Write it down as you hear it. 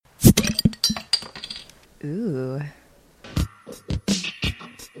Ooh.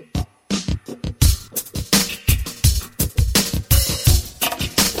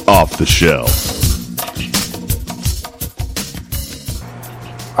 Off the shelf.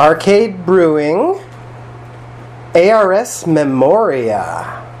 Arcade Brewing, Ars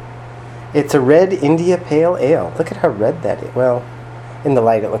Memoria. It's a red India Pale Ale. Look at how red that is. Well, in the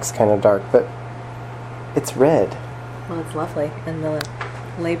light it looks kind of dark, but it's red. Well, it's lovely, and the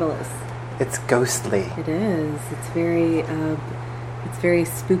label is. It's ghostly. It is. It's very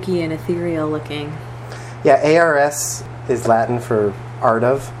spooky and ethereal looking. Yeah, ARS is Latin for art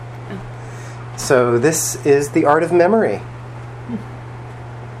of. Oh. So this is the art of memory.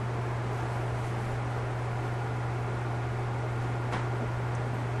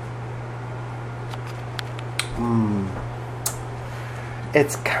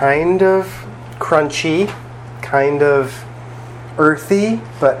 It's kind of crunchy, kind of earthy,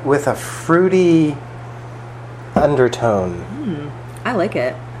 but with a fruity undertone. I like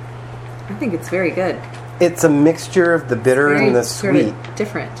it. I think it's very good. It's a mixture of the bitter and the sort sweet. of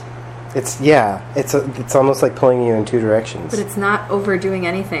different. It's almost like pulling you in two directions. But it's not overdoing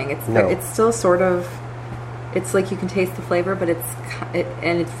anything. It's still sort of. It's like you can taste the flavor, but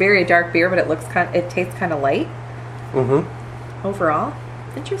and it's very dark beer, but it tastes kind of light. Mm-hmm. Overall,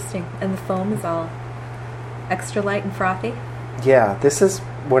 interesting. And the foam is all extra light and frothy. Yeah, this is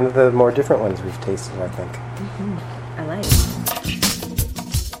one of the more different ones we've tasted, I think. I like.